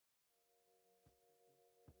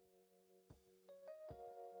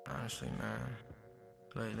Honestly, man,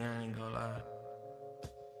 lately I ain't gonna lie,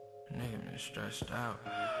 nigga been stressed out.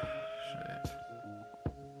 Shit.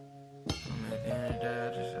 At the end of the day,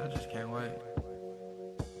 I just can't wait.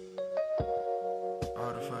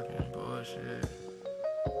 All the fucking bullshit,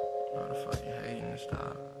 all the fucking hating to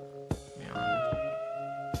stop. Be honest.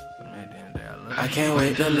 At the end of the day, I can't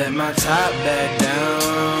wait to let my top back down.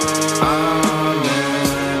 Oh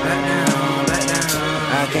man, back down, back down.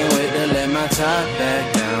 I can't wait to let my top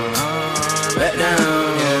back down. Back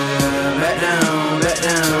down, yeah, back down, back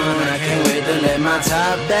down. I can't wait to let my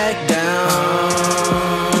top back down.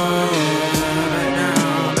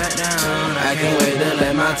 I can't wait to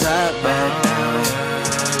let my top back down.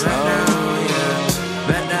 Oh yeah,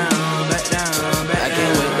 back down, back down, back down. I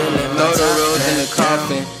can't wait to let my top back down. Throw the roads in the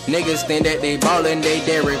coffin. Niggas think that they ballin', they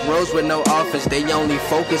Derrick Rose with no offense. They only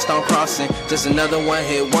focused on crossing. Just another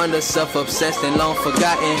one-hit wonder, self-obsessed and long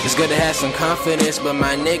forgotten. It's good to have some confidence, but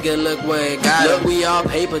my nigga, look where it got. Look, we all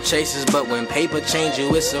paper chasers, but when paper change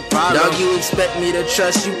you, it's a problem. Dog, you expect me to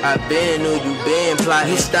trust you? I been knew you been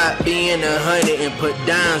plotting. You stopped being 100 and put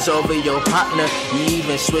dimes over your partner. You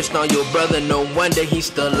even switched on your brother, no wonder he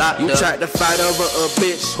still locked up. You tried to fight over a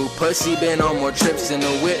bitch who pussy been on more trips than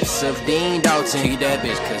the whips of Dean Dalton. Keep that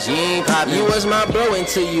bitch, cause you ain't poppin'. You was my bro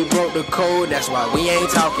until you broke the code, that's why we ain't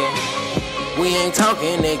talking. We ain't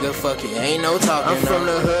talking, nigga, fuck it, ain't no talking. I'm from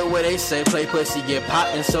the hood where they say play pussy get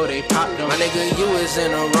popped, and so they popped them. My nigga, you was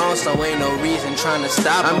in the wrong, so ain't no reason trying to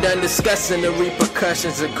stop them. I'm done discussing the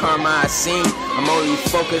repercussions of karma I seen. I'm only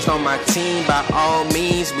focused on my team, by all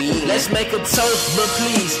means we eat. Let's make a toast, but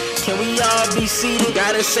please, can we all be seated?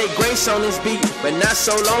 Gotta say grace on this beat, but not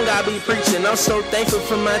so long I be preaching. I'm so thankful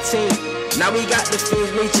for my team. Now we got the fiends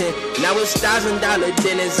reaching. Now it's $1,000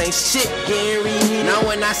 dinners, ain't shit getting reheated. Now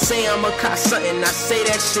when I say I'ma cop something, I say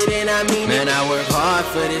that shit and I mean it. Man, I work hard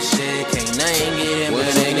for this shit, can't nothing get in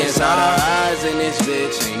between. It's all the eyes in this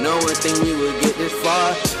bitch. Ain't no one think we would get this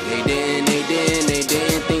far. They didn't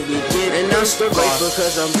think we get it. And I'm still grateful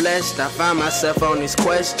cause I'm blessed. I find myself on this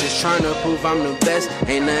quest, just trying to prove I'm the best.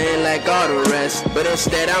 Ain't nothing like all the rest, but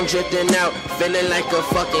instead I'm drifting out, feeling like a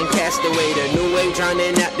fucking castaway. The new wave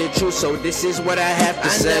drowning out the truth, so this is what I have to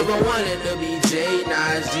say. I never wanted to be J,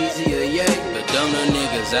 Nas, Jeezy, or Ye, but them the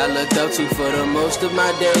niggas I looked up to for the most of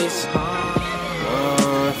my days.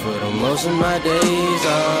 For the most of my days,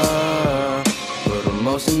 for the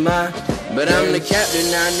most of my. But I'm the captain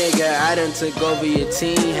now, nigga, I done took over your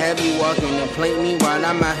team. Have you walking the plank, meanwhile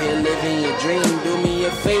I'm out here living your dream. Do me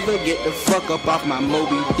a favor, get the fuck up off my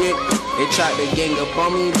Moby Dick. They tried to gang up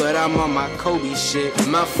on me, but I'm on my Kobe shit.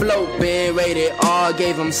 My flow been rated R,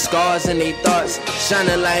 gave them scars and they thoughts. Shine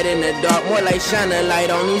a light in the dark, more like shine a light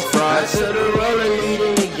on these frauds. I took the role of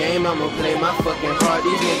leading the game, I'ma play my fucking part.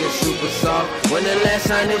 These niggas super soft, when the last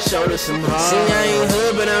time they showed us some heart. See, I ain't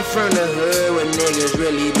hood, but I'm from the hood where niggas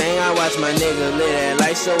really bang. I watch my niggas live that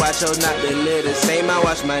life, so I chose not to live the same. I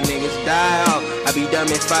watch my niggas die off, I'd be dumb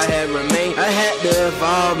if I had remained. I had to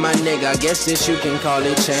evolve, my nigga, I guess this you can call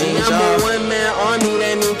it change. See, I'm a one-man army,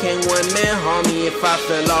 that mean can't one man harm me. If I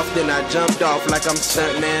fell off, then I jumped off like I'm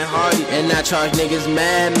Stuntman Hardy. And I charge niggas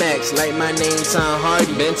Mad Max, like my name Tom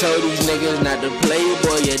Hardy. Been told these niggas not to play,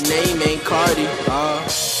 boy, your name ain't Cardi.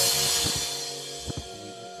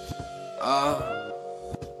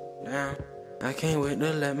 Damn. I can't wait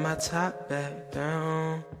to let my top back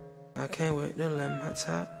down. I can't wait to let my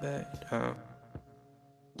top back down.